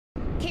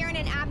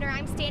Abner.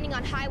 I'm standing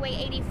on Highway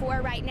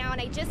 84 right now,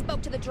 and I just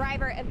spoke to the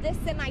driver of this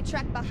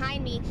semi-truck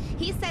behind me.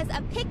 He says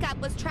a pickup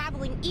was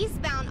traveling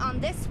eastbound on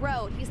this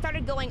road. He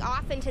started going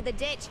off into the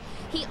ditch.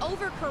 He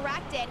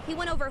overcorrected. He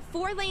went over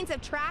 4 lanes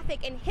of traffic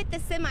and hit the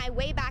semi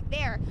way back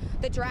there.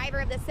 The driver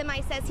of the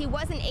semi says he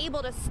wasn't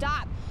able to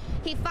stop.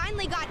 He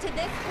finally got to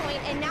this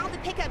point, and now the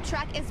pickup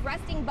truck is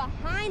resting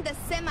behind the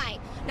semi.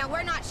 Now,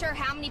 we're not sure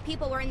how many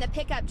people were in the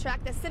pickup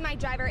truck. The semi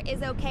driver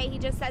is okay. He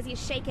just says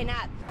he's shaken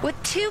up. With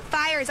 2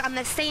 fires on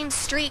the same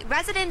street,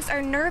 residents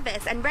are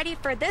nervous and ready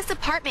for this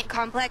apartment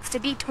complex to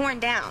be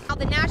torn down. Now,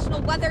 the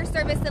National Weather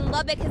Service in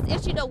Lubbock has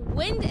issued a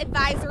wind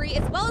advisory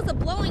as well as a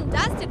blowing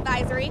dust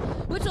advisory,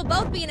 which will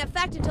both be in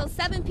effect until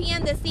 7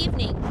 p.m. this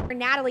evening.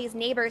 Natalie's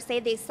neighbors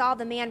say they saw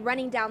the man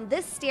running down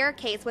this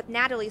staircase with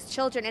Natalie's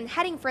children and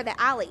heading for the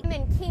alley. I'm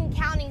in King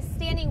County,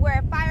 standing where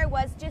a fire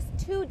was just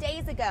 2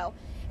 days ago.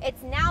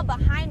 It's now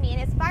behind me,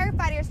 and as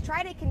firefighters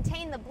try to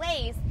contain the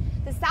blaze,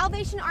 the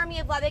Salvation Army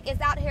of Lubbock is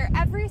out here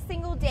every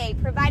single day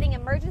providing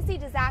emergency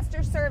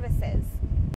disaster services.